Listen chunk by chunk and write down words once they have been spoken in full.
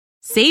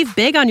Save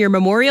big on your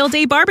Memorial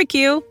Day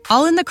barbecue,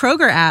 all in the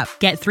Kroger app.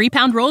 Get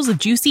 3-pound rolls of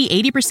juicy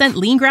 80%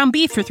 lean ground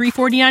beef for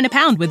 $3.49 a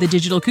pound with a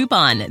digital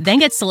coupon. Then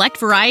get select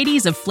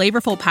varieties of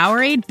flavorful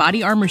Powerade,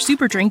 Body Armor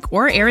Super Drink,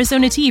 or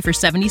Arizona tea for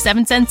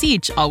 77 cents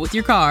each, all with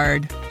your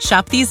card.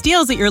 Shop these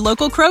deals at your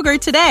local Kroger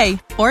today,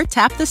 or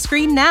tap the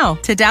screen now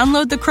to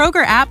download the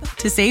Kroger app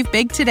to save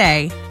big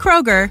today.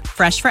 Kroger,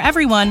 fresh for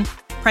everyone.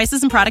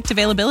 Prices and product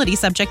availability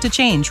subject to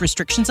change.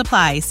 Restrictions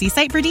apply. See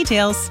site for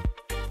details.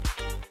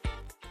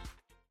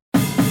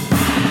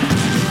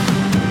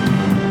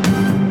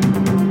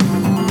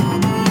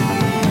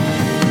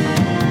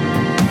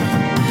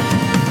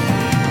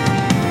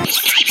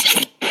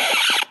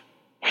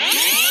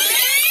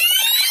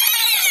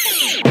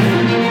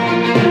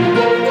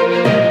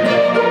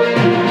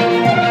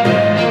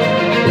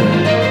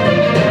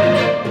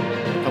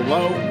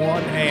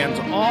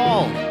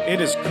 It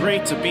is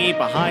great to be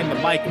behind the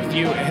mic with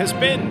you. It has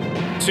been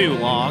too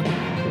long,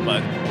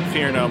 but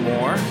fear no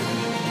more.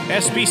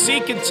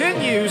 SBC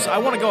continues. I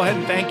want to go ahead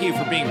and thank you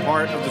for being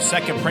part of the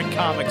Second Print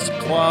Comics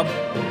Club,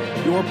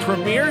 your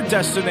premier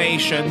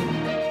destination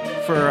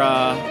for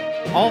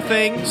all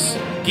things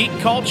geek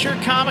culture,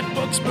 comic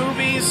books,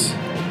 movies,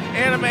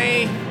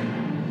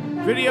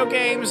 anime, video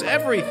games,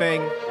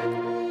 everything.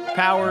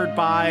 Powered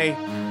by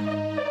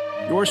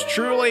yours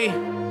truly,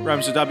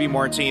 Remza W.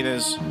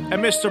 Martinez,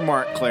 and Mr.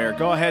 Mark Claire.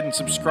 Go ahead and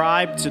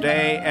subscribe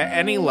today at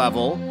any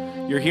level.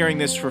 You're hearing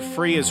this for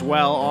free as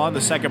well on the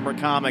Second Print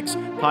Comics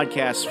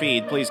podcast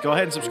feed. Please go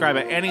ahead and subscribe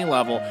at any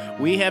level.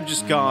 We have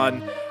just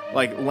gone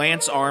like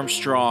Lance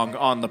Armstrong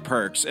on the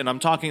perks, and I'm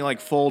talking like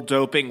full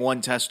doping,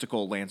 one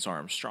testicle Lance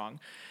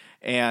Armstrong.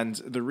 And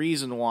the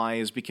reason why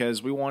is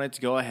because we wanted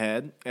to go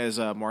ahead, as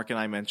Mark and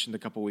I mentioned a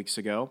couple weeks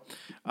ago,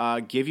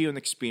 give you an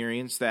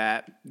experience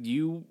that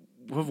you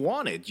have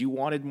wanted. You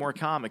wanted more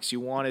comics. You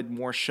wanted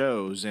more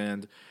shows,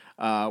 and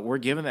we're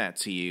giving that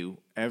to you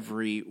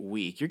every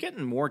week. You're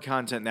getting more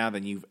content now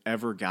than you've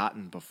ever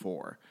gotten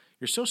before.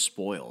 You're so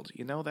spoiled.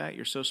 You know that?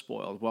 You're so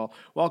spoiled. Well,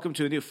 welcome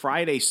to a new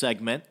Friday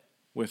segment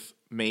with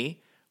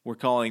me. We're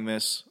calling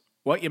this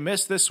What You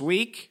Missed This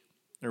Week,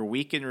 or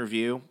Week in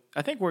Review.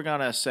 I think we're going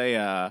to say,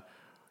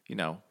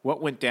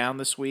 what went down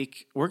this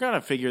week. We're going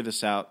to figure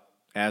this out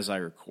as I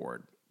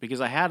record, because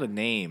I had a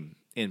name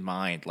in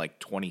mind like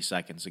 20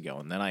 seconds ago,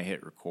 and then I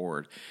hit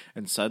record,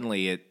 and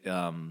suddenly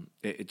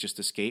it just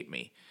escaped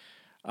me.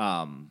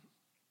 What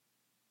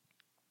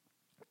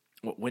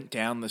went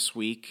down this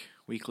week?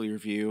 Weekly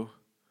review,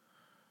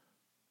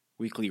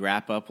 weekly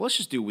wrap up. Let's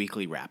just do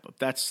weekly wrap up.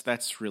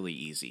 That's really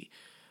easy.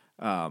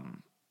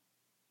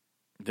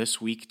 This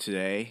week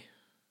today,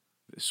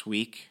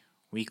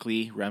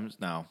 weekly rems.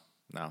 No.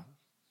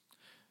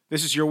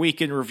 This is your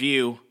week in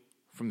review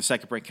from the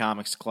Second Print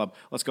Comics Club.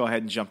 Let's go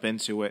ahead and jump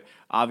into it.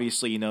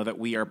 Obviously, you know that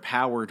we are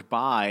powered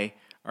by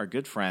our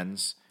good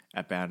friends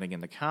at Bounding in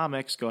the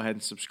Comics. Go ahead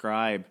and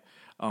subscribe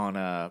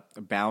on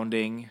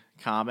Bounding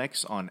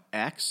Comics on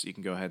X. You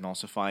can go ahead and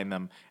also find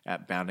them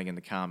at Bounding in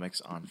the Comics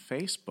on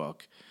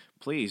Facebook.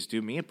 Please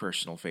do me a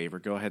personal favor.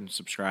 Go ahead and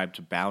subscribe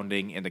to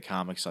Bounding in the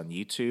Comics on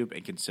YouTube,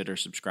 and consider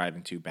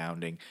subscribing to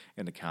Bounding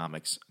in the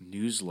Comics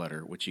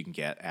newsletter, which you can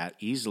get at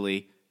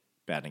easily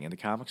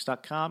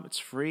boundinginthecomics.com. It's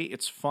free,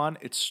 it's fun,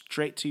 it's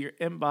straight to your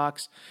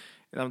inbox,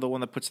 and I'm the one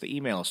that puts the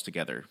emails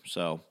together.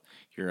 So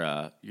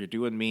you're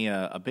doing me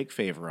a big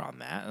favor on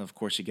that. And of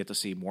course, you get to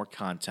see more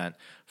content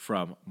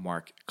from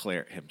Mark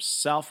Claire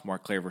himself,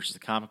 Mark Claire versus the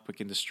comic book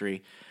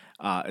industry,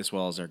 as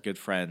well as our good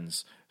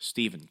friends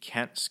Stephen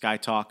Kent, Sky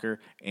Talker,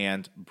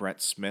 and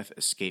Brett Smith,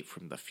 Escape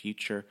from the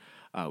Future.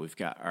 We've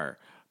got our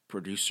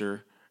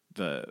producer,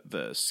 the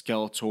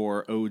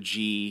Skeletor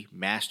OG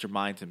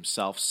mastermind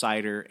himself,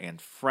 Cider and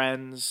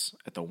Friends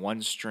at the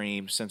One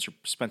Stream,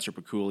 Spencer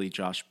Paculi,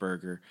 Josh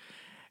Berger,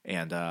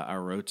 and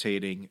our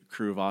rotating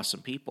crew of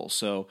awesome people.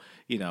 So,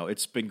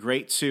 it's been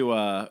great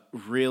to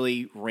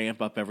really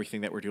ramp up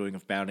everything that we're doing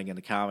of Bounding in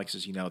the Comics.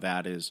 As you know,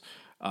 that is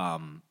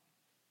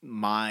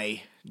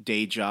my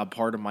day job,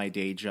 part of my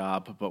day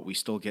job, but we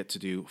still get to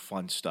do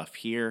fun stuff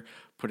here,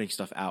 putting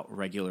stuff out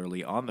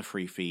regularly on the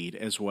free feed,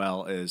 as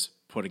well as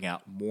putting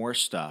out more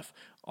stuff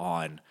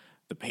on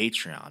the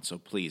Patreon. So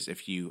please,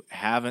 if you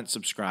haven't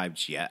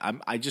subscribed yet,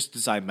 I just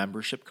designed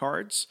membership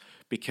cards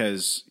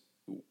because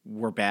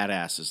we're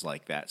badasses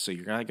like that. So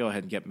you're going to go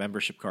ahead and get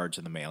membership cards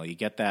in the mail. You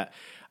get that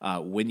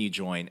when you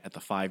join at the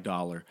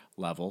 $5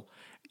 level.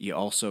 You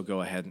also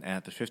go ahead and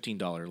at the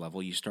 $15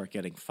 level, you start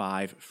getting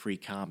 5 free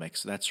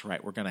comics. That's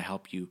right. We're going to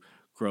help you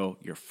grow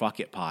your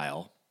fuck it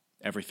pile.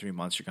 Every 3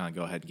 months, you're going to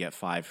go ahead and get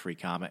 5 free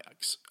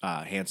comics,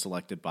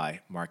 hand-selected by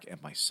Mark and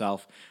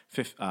myself.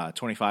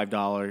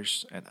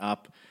 $25 and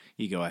up,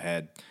 you go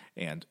ahead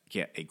and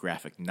get a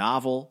graphic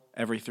novel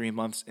every 3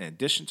 months. In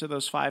addition to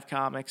those 5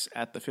 comics,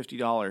 at the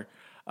 $50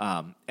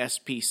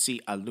 SPC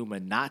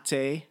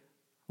Illuminati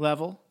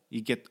level, you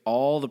get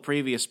all the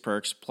previous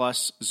perks,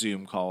 plus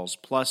Zoom calls,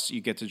 plus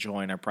you get to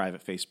join our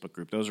private Facebook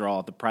group. Those are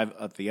all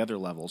at the other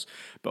levels.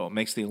 But what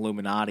makes the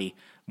Illuminati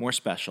more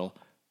special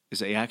is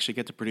that you actually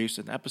get to produce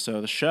an episode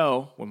of the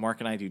show when Mark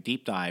and I do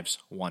deep dives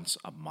once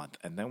a month.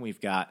 And then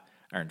we've got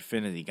our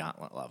Infinity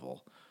Gauntlet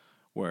level,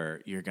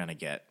 where you're going to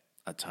get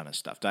a ton of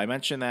stuff. Did I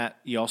mention that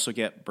you also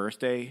get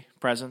birthday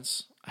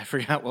presents? I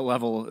forgot what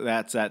level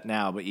that's at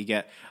now, but you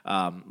get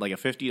like a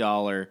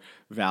 $50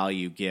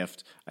 value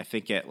gift. I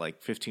think at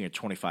like 15 or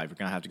 25, you're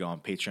going to have to go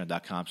on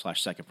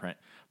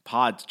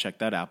patreon.com/secondprintpod to check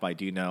that out. But I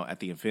do know at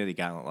the Infinity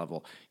Gauntlet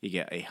level, you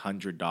get a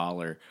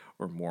 $100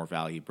 or more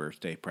value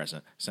birthday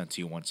present sent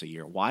to you once a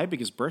year. Why?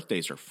 Because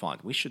birthdays are fun.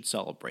 We should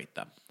celebrate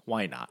them.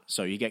 Why not?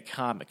 So you get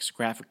comics,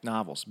 graphic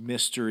novels,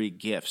 mystery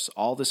gifts,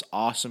 all this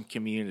awesome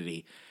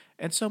community,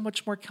 and so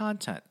much more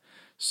content.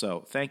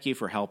 So thank you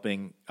for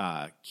helping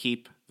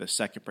keep the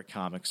Second Print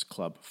Comics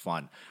Club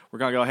fun. We're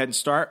going to go ahead and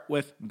start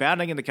with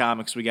Bounding into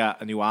Comics. We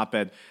got a new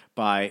op-ed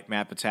by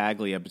Matt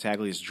Battaglia,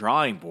 Battaglia's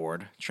Drawing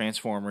Board,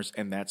 Transformers,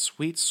 and that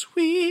sweet,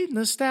 sweet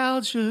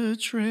nostalgia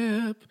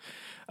trip.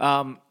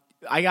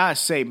 I got to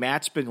say,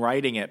 Matt's been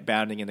writing at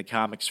Bounding into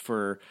Comics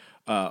for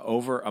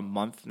over a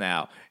month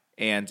now.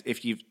 And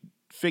if you've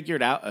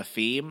figured out a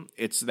theme,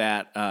 it's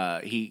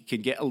that he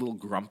can get a little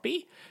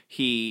grumpy.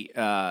 He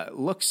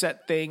looks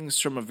at things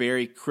from a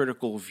very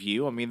critical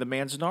view. I mean, the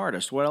man's an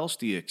artist. What else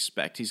do you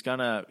expect? He's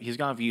gonna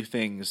view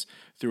things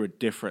through a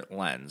different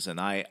lens, and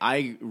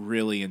I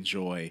really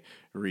enjoy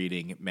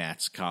reading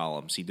Matt's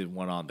columns. He did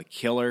one on The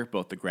Killer,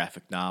 both the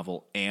graphic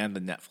novel and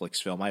the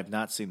Netflix film. I have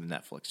not seen the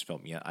Netflix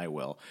film yet. I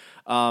will.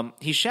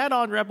 He shat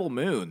on Rebel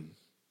Moon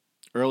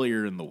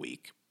earlier in the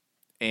week.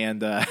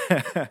 And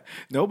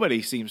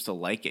nobody seems to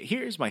like it.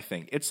 Here's my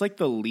thing. It's like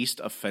the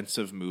least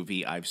offensive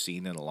movie I've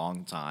seen in a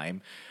long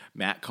time.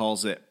 Matt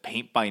calls it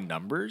paint by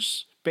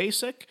numbers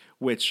basic,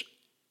 which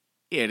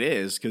it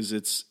is, because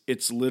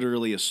it's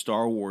literally a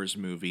Star Wars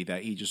movie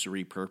that he just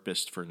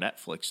repurposed for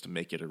Netflix to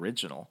make it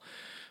original.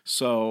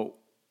 So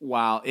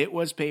while it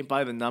was paint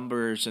by the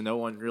numbers and no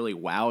one really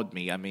wowed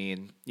me, I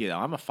mean,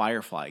 I'm a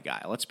Firefly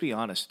guy. Let's be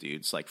honest,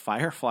 dudes. Like,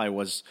 Firefly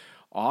was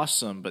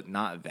awesome, but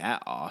not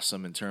that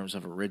awesome in terms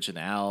of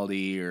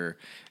originality or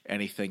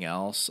anything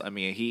else. I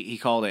mean, he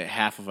called it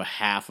half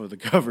of the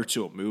cover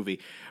to a movie,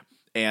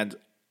 and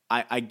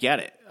I get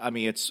it. I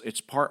mean,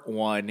 it's part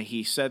one.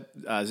 He said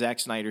Zack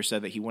Snyder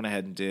said that he went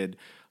ahead and did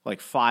like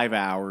 5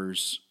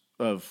 hours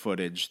of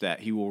footage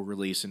that he will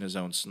release in his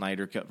own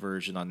Snyder Cut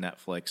version on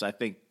Netflix. I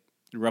think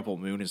Rebel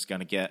Moon is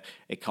going to get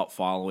a cult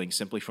following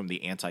simply from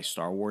the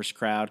anti-Star Wars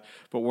crowd,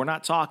 but we're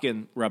not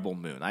talking Rebel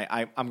Moon.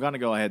 I'm going to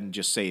go ahead and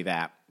just say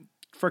that.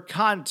 For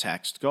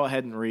context, go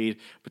ahead and read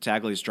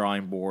Battaglia's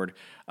Drawing Board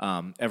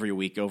every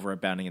week over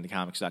at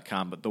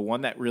boundingintocomics.com. But the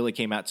one that really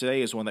came out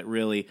today is one that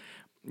really,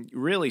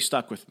 really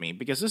stuck with me,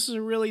 because this is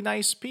a really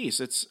nice piece.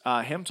 It's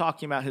him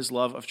talking about his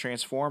love of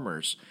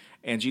Transformers.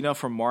 And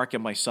from Mark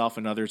and myself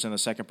and others in the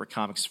Second Print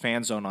Comics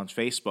fan zone on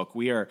Facebook,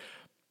 we are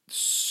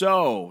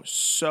so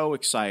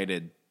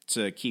excited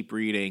to keep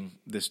reading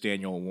this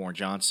Daniel Warren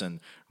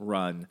Johnson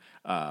run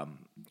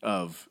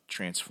of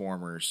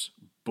Transformers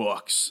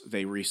books.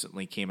 They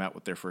recently came out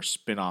with their first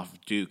spin-off,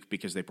 Duke,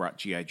 because they brought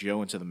G.I.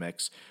 Joe into the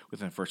mix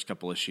within the first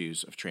couple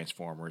issues of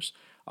Transformers.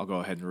 I'll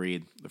go ahead and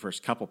read the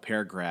first couple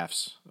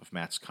paragraphs of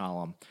Matt's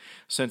column.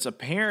 Since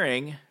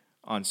appearing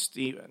on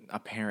Stephen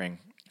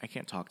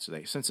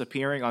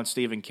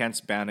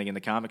Kent's Bounding in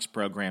the Comics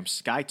program,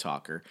 Sky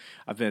Talker,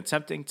 I've been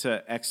attempting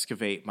to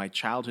excavate my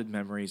childhood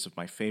memories of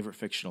my favorite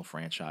fictional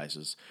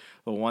franchises.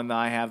 The one that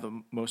I have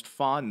the most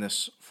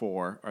fondness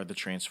for are the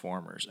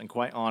Transformers. And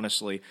quite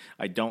honestly,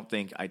 I don't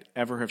think I'd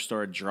ever have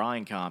started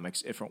drawing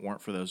comics if it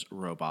weren't for those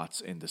robots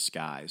in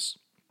disguise.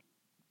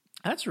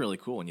 That's really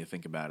cool when you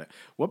think about it.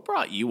 What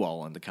brought you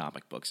all into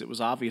comic books? It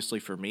was obviously,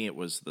 for me, it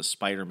was the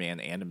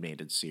Spider-Man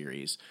animated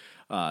series.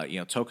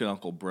 Token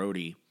Uncle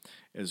Brody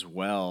as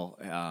well,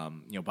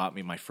 bought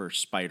me my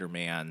first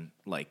Spider-Man,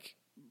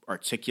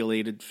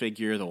 articulated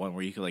figure, the one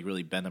where you could,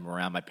 really bend them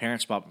around. My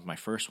parents bought me my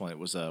first one. It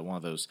was one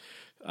of those,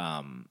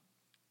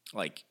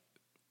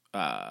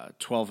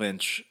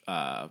 12-inch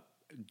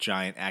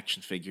giant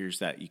action figures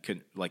that you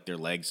couldn't, their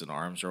legs and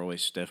arms are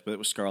always stiff, but it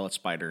was Scarlet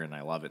Spider, and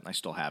I love it, and I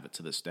still have it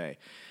to this day.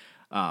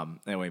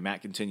 Anyway,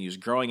 Matt continues,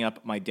 growing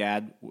up, my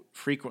dad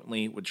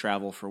frequently would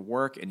travel for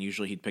work, and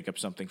usually he'd pick up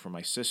something for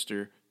my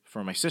sisters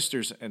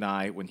and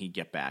I when he'd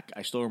get back.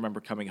 I still remember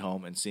coming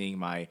home and seeing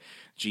my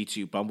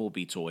G2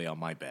 Bumblebee toy on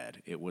my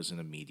bed. It was an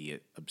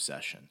immediate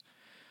obsession.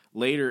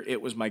 Later,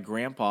 it was my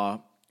grandpa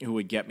who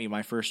would get me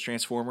my first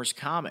Transformers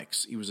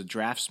comics. He was a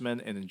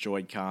draftsman and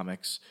enjoyed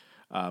comics.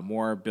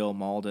 More Bill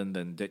Malden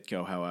than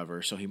Ditko,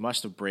 however, so he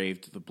must have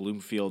braved the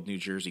Bloomfield, New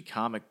Jersey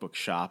comic book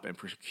shop and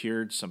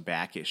procured some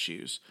back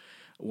issues,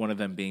 one of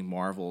them being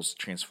Marvel's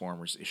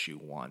Transformers issue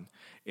 1.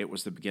 It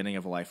was the beginning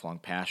of a lifelong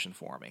passion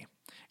for me.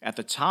 At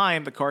the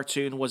time, the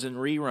cartoon was in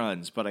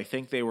reruns, but I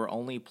think they were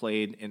only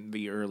played in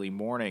the early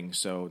morning,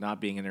 so not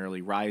being an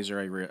early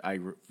riser, I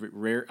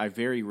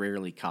very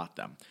rarely caught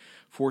them.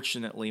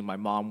 Fortunately, my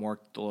mom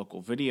worked at the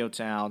local video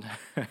town.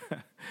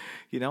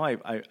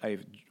 I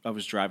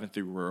was driving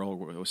through rural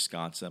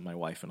Wisconsin. My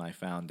wife and I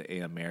found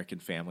an American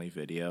Family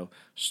Video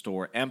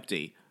store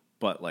empty,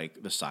 but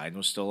the sign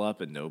was still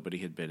up and nobody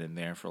had been in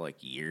there for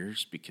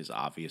years, because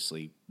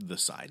obviously the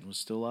sign was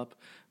still up.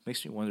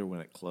 Makes me wonder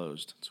when it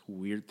closed. It's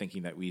weird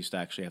thinking that we used to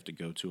actually have to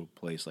go to a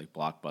place like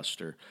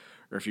Blockbuster.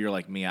 Or if you're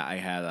like me, I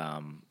had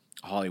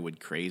Hollywood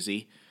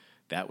Crazy.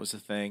 That was a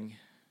thing.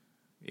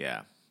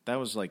 Yeah, that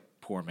was like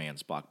poor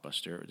man's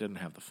Blockbuster. It didn't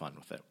have the fun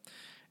with it.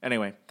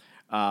 Anyway,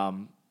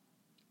 and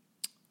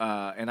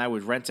I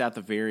would rent out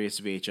the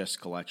various VHS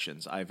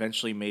collections. I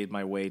eventually made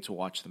my way to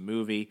watch the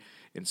movie,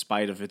 in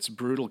spite of its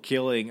brutal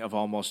killing of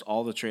almost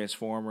all the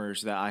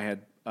Transformers that I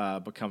had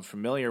become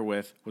familiar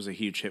with. Was a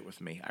huge hit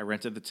with me. I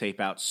rented the tape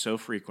out so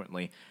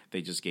frequently,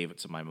 they just gave it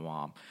to my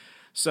mom.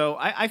 So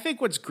I think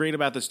what's great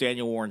about this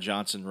Daniel Warren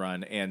Johnson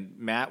run, and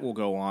Matt will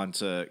go on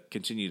to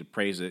continue to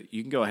praise it,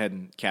 you can go ahead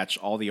and catch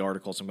all the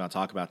articles I'm going to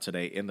talk about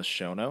today in the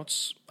show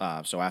notes.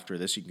 So after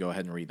this, you can go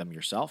ahead and read them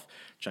yourself.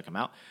 Check them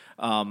out.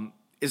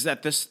 Is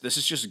that this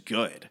is just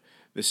good.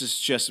 This is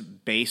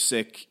just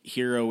basic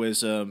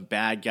heroism,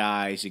 bad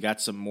guys. You got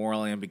some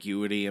moral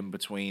ambiguity in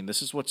between.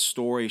 This is what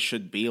stories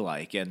should be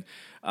like. And,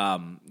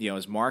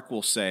 as Mark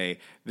will say,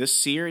 this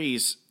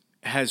series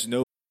has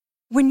no...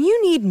 When you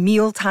need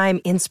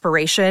mealtime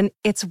inspiration,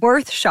 it's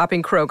worth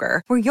shopping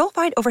Kroger, where you'll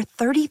find over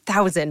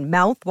 30,000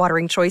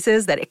 mouth-watering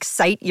choices that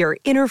excite your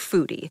inner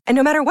foodie. And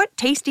no matter what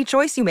tasty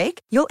choice you make,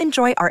 you'll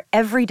enjoy our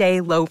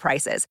everyday low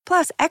prices,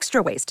 plus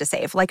extra ways to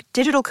save, like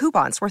digital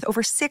coupons worth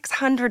over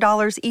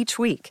 $600 each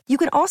week. You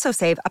can also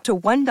save up to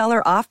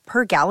 $1 off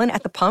per gallon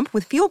at the pump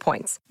with fuel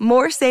points.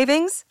 More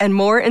savings and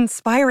more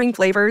inspiring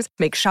flavors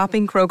make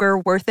shopping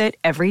Kroger worth it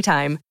every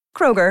time.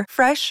 Kroger,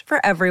 fresh for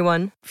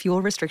everyone.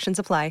 Fuel restrictions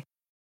apply.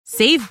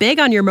 Save big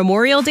on your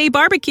Memorial Day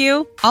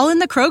barbecue, all in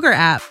the Kroger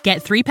app.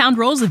 Get 3-pound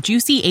rolls of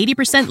juicy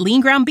 80% lean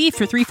ground beef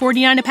for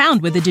 $3.49 a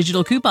pound with a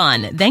digital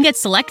coupon. Then get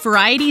select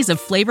varieties of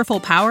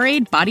flavorful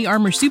Powerade, Body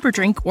Armor Super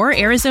Drink, or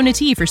Arizona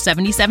tea for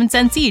 77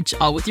 cents each,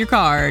 all with your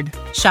card.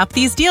 Shop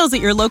these deals at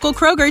your local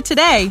Kroger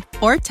today,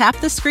 or tap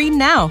the screen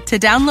now to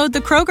download the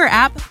Kroger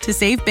app to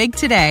save big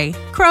today.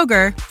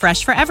 Kroger,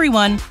 fresh for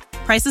everyone.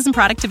 Prices and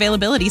product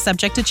availability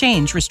subject to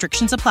change.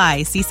 Restrictions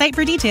apply. See site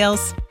for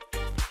details.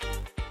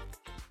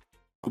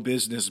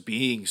 Business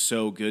being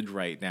so good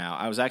right now.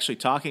 I was actually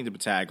talking to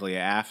Battaglia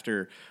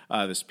after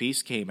this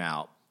piece came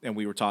out, and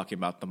we were talking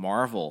about the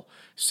Marvel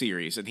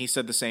series, and he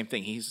said the same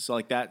thing. He's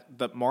like, that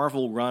the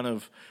Marvel run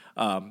of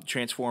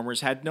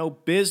Transformers had no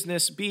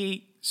business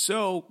be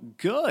so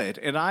good,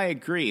 and I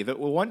agree. The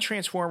one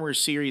Transformers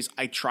series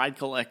I tried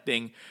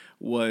collecting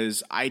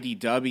was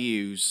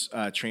IDW's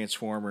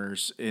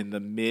Transformers in the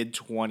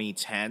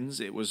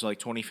mid-2010s. It was like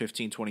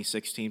 2015,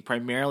 2016,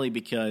 primarily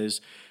because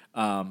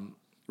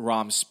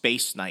ROM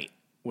Space Knight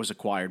was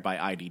acquired by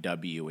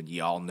IDW, and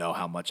y'all know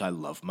how much I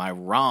love my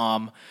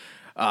ROM.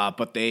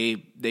 But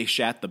they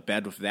shat the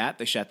bed with that.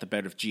 They shat the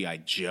bed with G.I.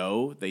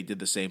 Joe. They did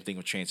the same thing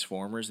with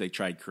Transformers. They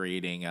tried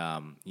creating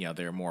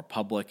their more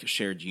public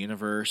shared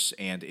universe,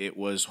 and it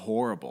was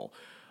horrible.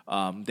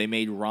 They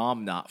made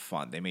ROM not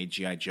fun. They made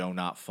G.I. Joe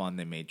not fun.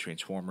 They made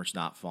Transformers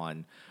not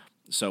fun.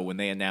 So when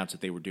they announced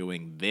that they were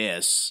doing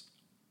this,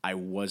 I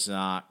was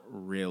not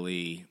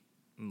really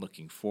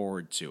looking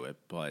forward to it,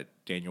 but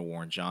Daniel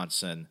Warren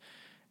Johnson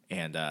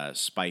and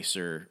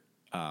Spicer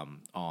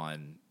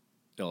on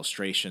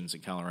illustrations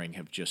and coloring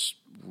have just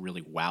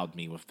really wowed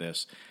me with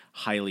this.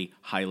 Highly,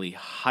 highly,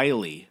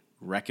 highly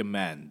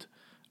recommend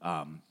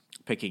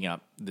picking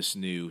up this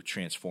new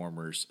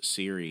Transformers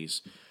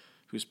series.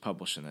 Who's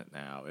publishing it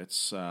now?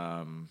 It's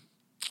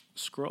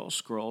Scroll.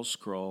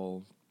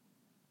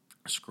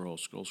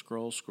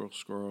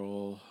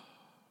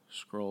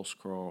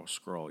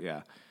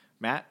 Yeah.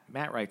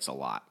 Matt writes a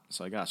lot,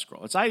 so I got to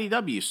scroll. It's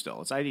IDW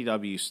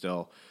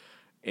still.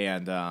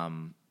 And,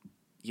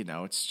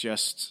 it's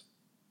just,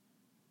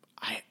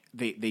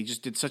 they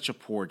just did such a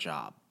poor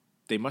job.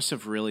 They must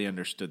have really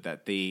understood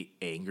that they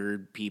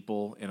angered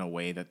people in a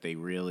way that they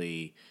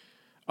really,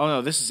 oh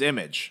no, this is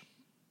Image.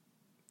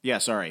 Yeah,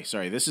 sorry.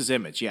 This is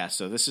Image. Yeah,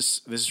 so this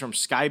is from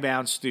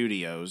Skybound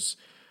Studios,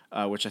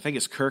 which I think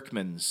is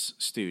Kirkman's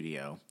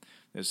studio.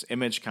 There's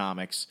Image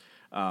Comics.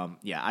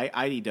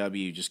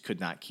 IDW just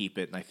could not keep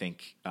it, and I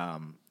think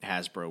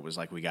Hasbro was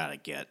like, we got to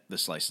get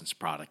this licensed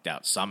product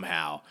out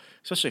somehow,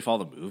 especially if all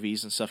the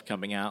movies and stuff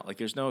coming out. Like,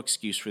 there's no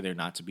excuse for there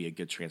not to be a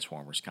good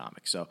Transformers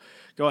comic. So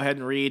go ahead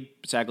and read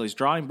Battaglia's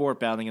Drawing Board,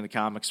 Bounding in the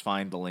Comics.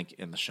 Find the link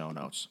in the show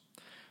notes.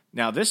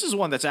 Now, this is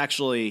one that's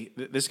actually,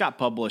 this got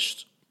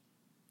published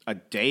a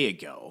day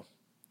ago.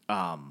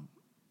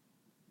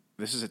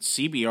 This is at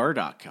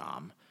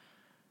CBR.com.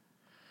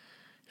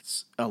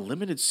 It's a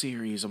limited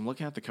series. I'm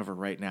looking at the cover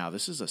right now.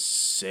 This is a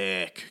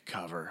sick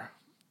cover.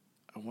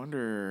 I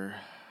wonder.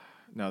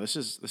 No, this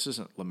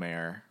isn't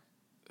Lemaire.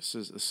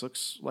 This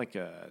looks like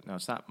no,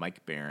 it's not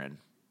Mike Barron.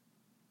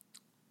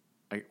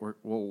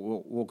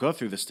 We'll go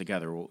through this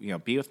together.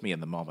 Be with me in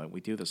the moment.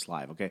 We do this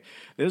live, okay?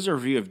 This is a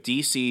review of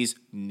DC's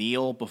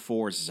Kneel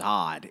Before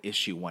Zod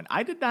issue 1.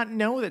 I did not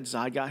know that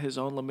Zod got his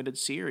own limited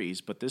series,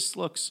 but this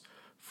looks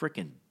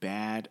freaking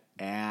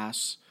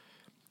badass.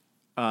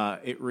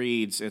 It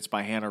reads, it's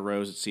by Hannah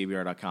Rose at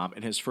CBR.com.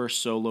 In his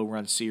first solo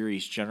run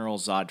series, General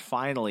Zod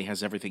finally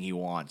has everything he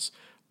wants,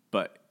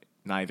 but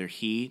neither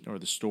he nor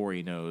the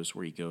story knows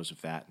where he goes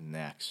with that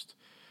next.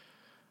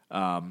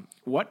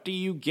 What do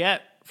you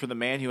get for the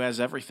man who has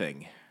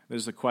everything? This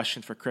is the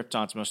question for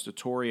Krypton's most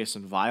notorious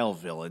and vile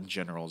villain,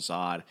 General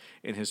Zod,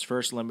 in his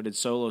first limited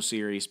solo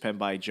series penned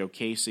by Joe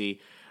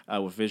Casey,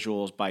 with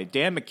visuals by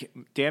Dan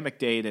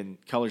McDade and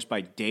colors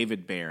by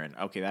David Barron.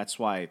 Okay, that's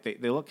why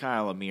they look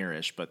kind of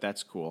Lemire-ish, but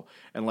that's cool.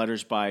 And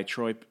letters by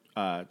Troy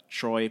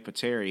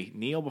Pateri.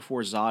 Kneel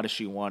before Zod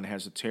issue 1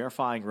 has a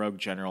terrifying rogue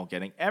general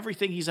getting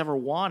everything he's ever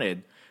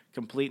wanted,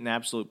 complete and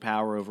absolute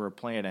power over a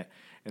planet,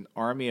 an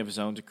army of his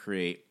own to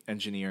create,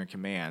 engineer, and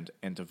command,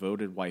 and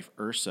devoted wife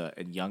Ursa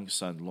and young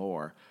son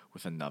Lore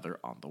with another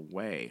on the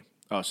way.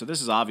 Oh, so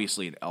this is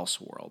obviously an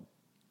Elseworld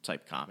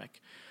type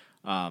comic.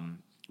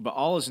 But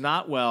all is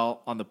not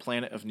well on the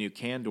planet of New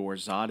Kandor.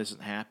 Zod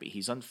isn't happy.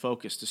 He's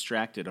unfocused,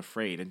 distracted,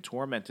 afraid, and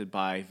tormented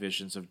by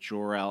visions of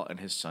Jor-El and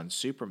his son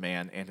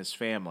Superman and his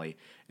family,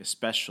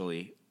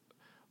 especially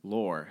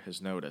Lore has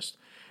noticed.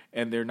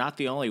 And they're not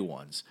the only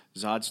ones.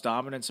 Zod's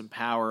dominance and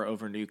power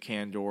over New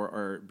Kandor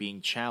are being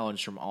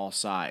challenged from all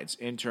sides,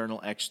 internal,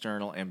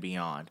 external, and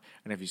beyond.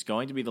 And if he's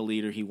going to be the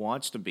leader he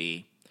wants to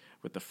be,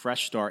 with the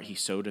fresh start he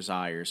so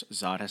desires,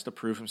 Zod has to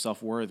prove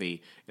himself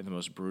worthy in the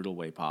most brutal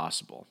way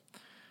possible.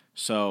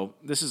 So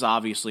this is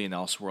obviously an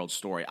Elseworld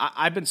story.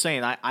 I've been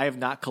saying I have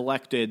not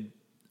collected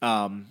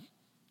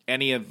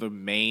any of the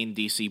main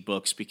DC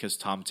books because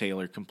Tom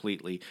Taylor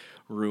completely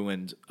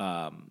ruined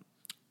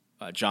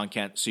John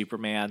Kent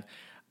Superman.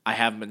 I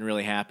haven't been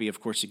really happy. Of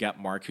course, you got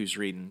Mark who's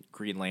reading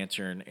Green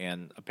Lantern,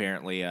 and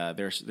apparently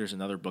there's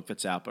another book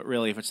that's out. But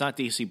really, if it's not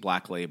DC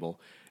Black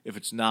Label, if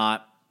it's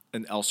not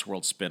an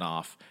Elseworld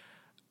spinoff,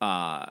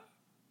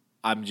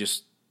 I'm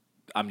just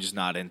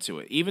not into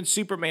it. Even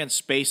Superman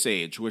Space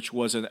Age, which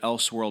was an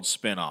Elseworld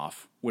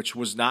spinoff, which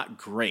was not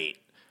great,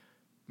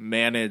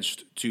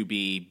 managed to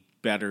be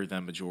better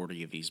than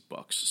majority of these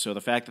books. So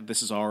the fact that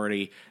this is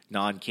already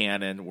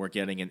non-canon, we're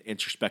getting an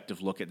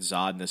introspective look at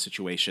Zod in this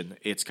situation,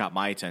 it's caught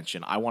my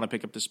attention. I want to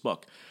pick up this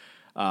book.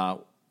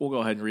 We'll go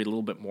ahead and read a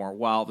little bit more.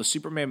 While the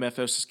Superman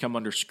mythos has come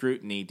under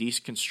scrutiny,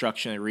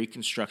 deconstruction and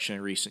reconstruction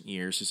in recent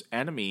years, his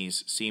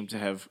enemies seem to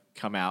have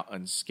come out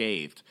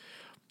unscathed.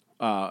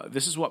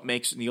 This is what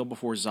makes Kneel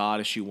Before Zod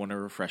issue 1 a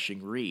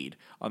refreshing read.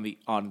 On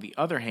the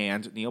other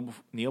hand,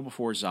 Kneel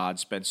Before Zod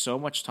spends so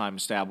much time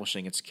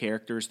establishing its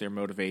characters, their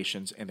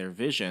motivations, and their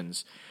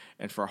visions,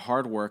 and for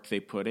hard work they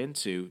put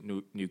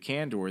into New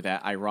Kandor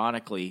that,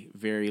 ironically,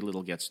 very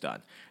little gets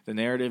done. The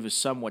narrative is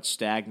somewhat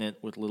stagnant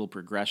with little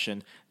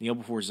progression. Kneel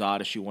Before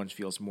Zod issue 1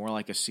 feels more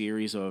like a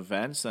series of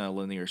events than a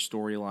linear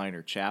storyline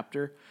or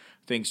chapter.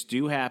 Things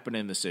do happen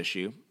in this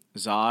issue.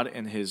 Zod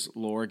and his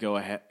lore go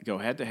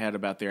head-to-head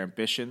about their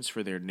ambitions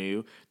for their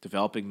new,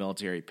 developing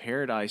military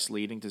paradise,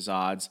 leading to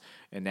Zod's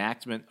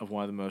enactment of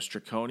one of the most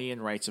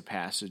draconian rites of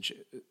passage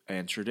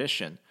and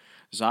tradition.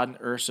 Zod and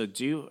Ursa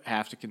do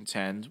have to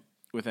contend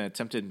with an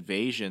attempted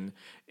invasion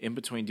in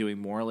between doing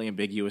morally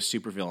ambiguous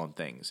supervillain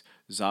things.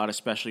 Zod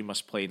especially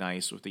must play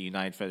nice with the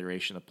United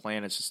Federation of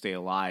Planets to stay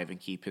alive and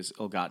keep his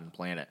ill-gotten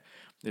planet.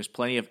 There's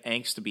plenty of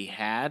angst to be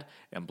had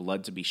and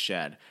blood to be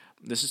shed.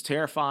 This is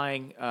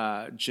terrifying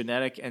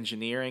genetic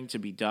engineering to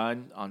be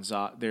done on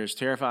Zod. There's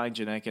terrifying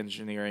genetic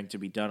engineering to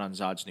be done on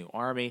Zod's new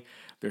army.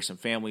 There's some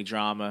family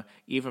drama,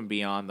 even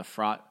beyond the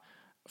fraught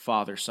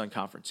father-son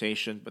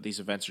confrontation, but these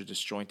events are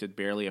disjointed,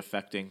 barely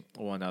affecting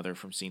one another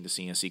from scene to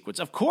scene in sequence.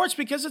 Of course,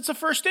 because it's a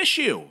first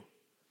issue.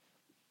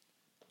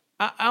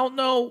 I don't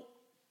know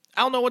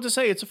what to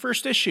say. It's a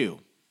first issue.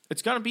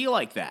 It's going to be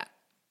like that.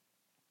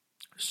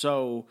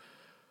 So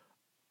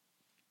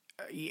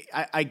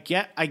I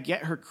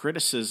get her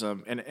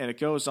criticism, and it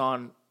goes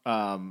on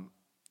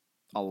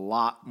a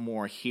lot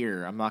more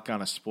here. I'm not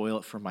going to spoil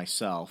it for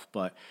myself,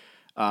 but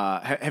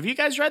have you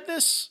guys read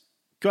this?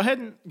 Go ahead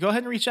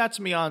and reach out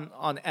to me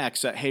on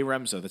X at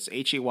HeyRemso. That's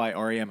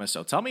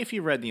HeyRemso. Tell me if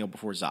you read Kneel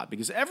Before Zod,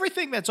 because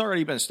everything that's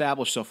already been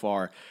established so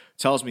far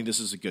tells me this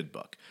is a good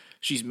book.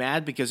 She's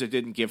mad because it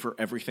didn't give her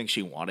everything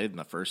she wanted in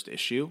the first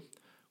issue.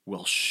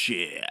 Well,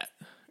 shit.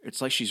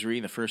 It's like she's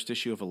reading the first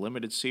issue of a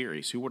limited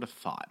series. Who would have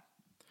thought?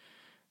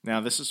 Now,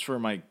 this is for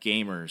my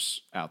gamers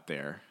out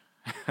there.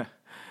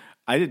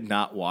 I did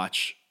not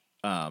watch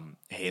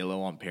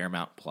Halo on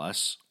Paramount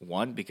Plus.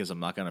 1, because I'm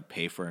not going to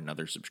pay for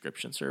another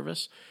subscription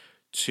service.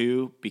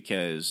 2,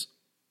 because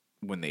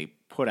when they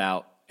put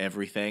out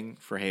everything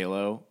for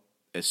Halo,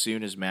 as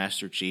soon as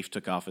Master Chief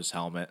took off his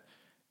helmet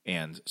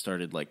and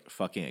started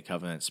fucking a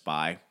Covenant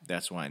spy,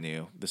 that's when I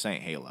knew this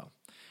ain't Halo.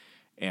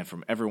 And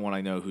from everyone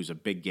I know who's a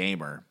big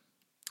gamer,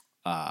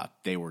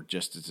 they were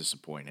just as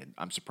disappointed.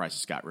 I'm surprised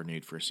it's got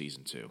renewed for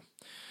season 2.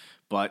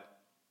 But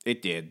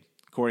it did.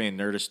 According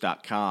to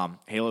Nerdist.com,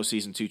 Halo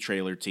Season 2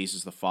 trailer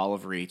teases the fall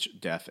of Reach,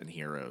 death, and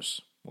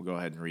heroes. We'll go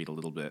ahead and read a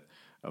little bit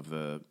of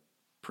the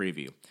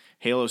preview.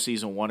 Halo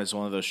Season 1 is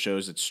one of those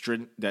shows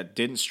that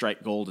didn't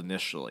strike gold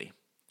initially.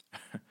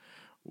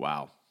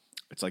 Wow.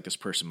 It's like this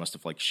person must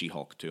have liked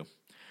She-Hulk too.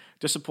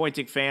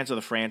 Disappointing fans of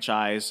the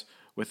franchise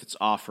with its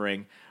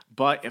offering,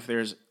 but if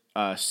there's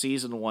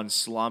Season 1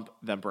 slump,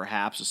 then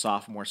perhaps a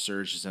sophomore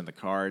surge is in the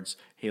cards.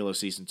 Halo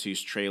Season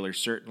 2's trailer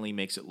certainly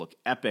makes it look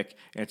epic,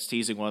 and it's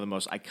teasing one of the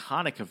most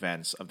iconic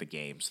events of the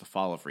games, the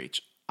Fall of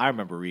Reach. I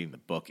remember reading the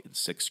book in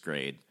 6th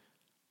grade.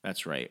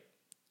 That's right.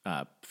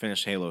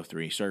 Finished Halo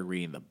 3, started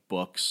reading the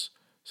books,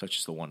 such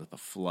as the one with the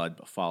flood,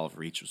 but Fall of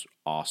Reach was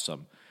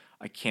awesome.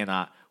 I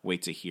cannot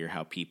wait to hear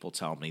how people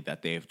tell me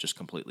that they have just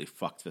completely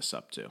fucked this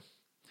up too.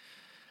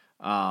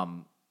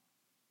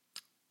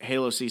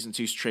 Halo Season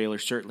 2's trailer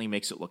certainly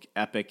makes it look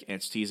epic, and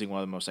it's teasing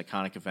one of the most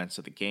iconic events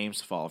of the games,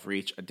 the Fall of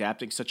Reach.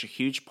 Adapting such a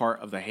huge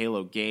part of the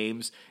Halo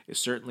games is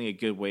certainly a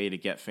good way to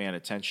get fan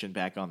attention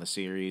back on the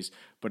series,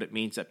 but it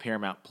means that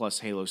Paramount Plus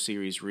Halo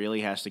series really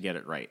has to get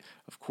it right.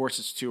 Of course,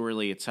 it's too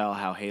early to tell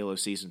how Halo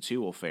Season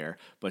 2 will fare,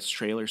 but its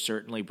trailer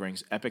certainly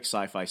brings epic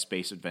sci-fi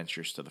space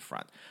adventures to the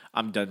front.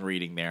 I'm done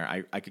reading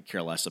there. I could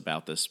care less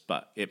about this,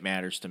 but it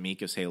matters to me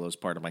because Halo is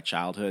part of my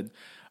childhood.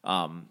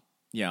 I'm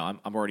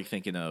already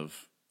thinking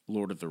of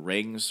Lord of the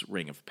Rings,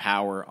 Ring of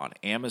Power on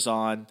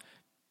Amazon.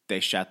 They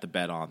shot the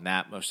bed on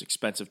that. Most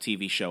expensive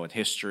TV show in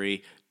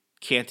history.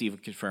 Can't even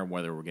confirm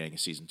whether we're getting a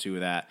season 2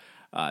 of that.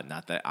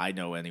 Not that I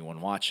know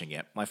anyone watching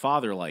it. My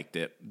father liked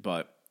it,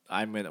 but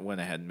I went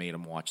ahead and made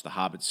him watch the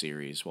Hobbit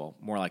series. Well,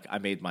 more like I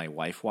made my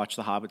wife watch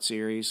the Hobbit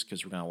series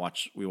because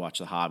we watched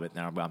the Hobbit.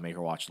 Now I'm going to make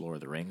her watch Lord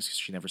of the Rings because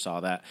she never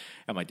saw that.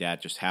 And my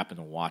dad just happened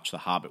to watch the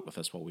Hobbit with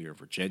us while we were in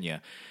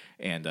Virginia.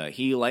 And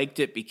he liked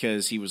it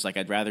because he was like,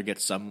 I'd rather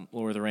get some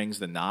Lord of the Rings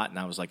than not. And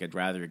I was like, I'd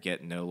rather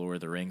get no Lord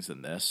of the Rings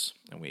than this.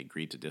 And we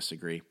agreed to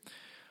disagree.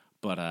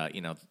 But,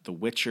 The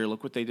Witcher,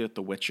 look what they did with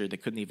The Witcher. They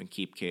couldn't even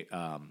keep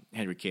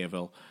Henry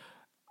Cavill.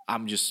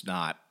 I'm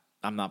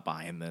not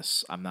buying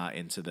this. I'm not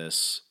into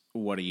this.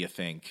 What do you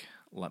think?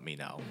 Let me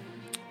know.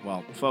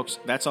 Well, folks,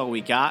 that's all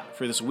we got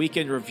for this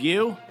weekend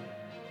review.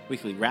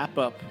 Weekly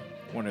wrap-up,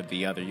 one or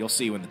the other. You'll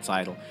see you in the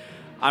title.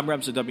 I'm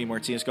Remso W.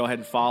 Martinez. Go ahead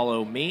and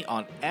follow me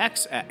on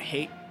X at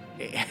HEYREMSO.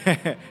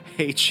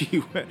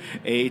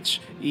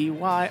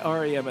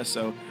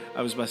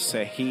 I was about to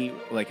say he,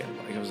 like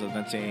I was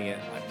enunciating it.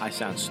 I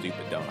sound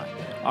stupid, don't I?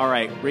 All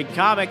right, Rig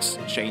Comics,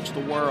 change the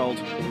world.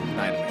 Good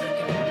night, America.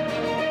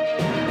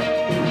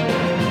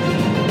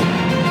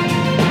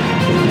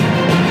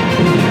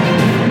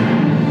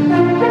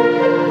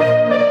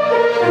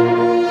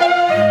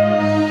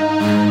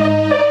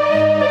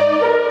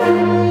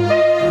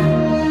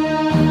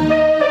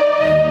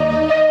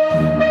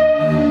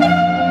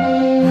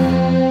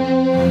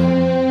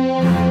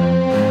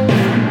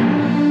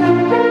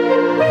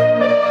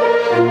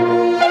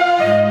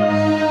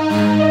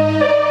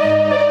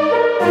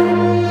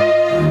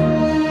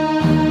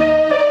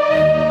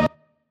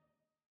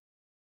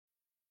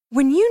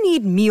 When you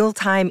need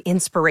mealtime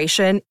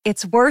inspiration,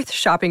 it's worth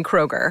shopping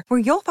Kroger, where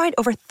you'll find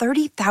over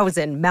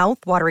 30,000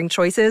 mouth-watering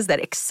choices that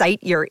excite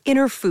your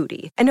inner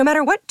foodie. And no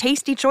matter what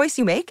tasty choice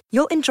you make,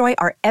 you'll enjoy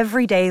our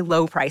everyday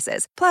low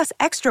prices, plus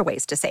extra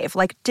ways to save,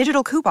 like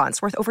digital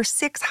coupons worth over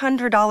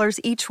 $600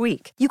 each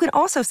week. You can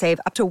also save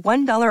up to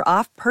 $1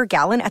 off per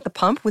gallon at the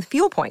pump with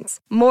fuel points.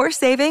 More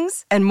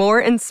savings and more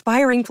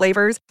inspiring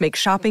flavors make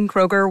shopping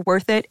Kroger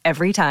worth it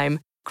every time.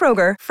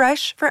 Kroger,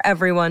 fresh for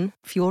everyone.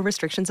 Fuel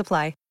restrictions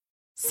apply.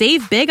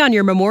 Save big on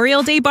your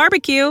Memorial Day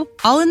barbecue,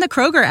 all in the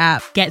Kroger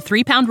app. Get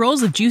 3-pound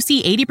rolls of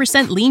juicy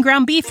 80% lean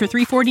ground beef for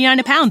 $3.49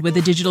 a pound with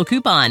a digital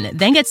coupon.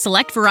 Then get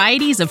select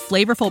varieties of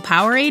flavorful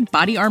Powerade,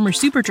 Body Armor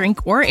Super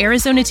Drink, or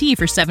Arizona tea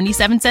for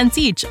 77 cents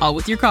each, all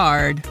with your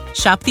card.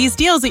 Shop these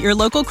deals at your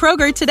local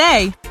Kroger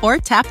today, or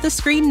tap the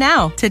screen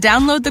now to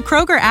download the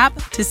Kroger app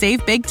to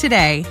save big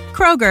today.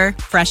 Kroger,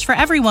 fresh for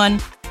everyone.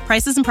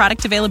 Prices and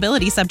product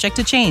availability subject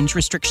to change.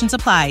 Restrictions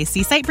apply.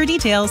 See site for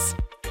details.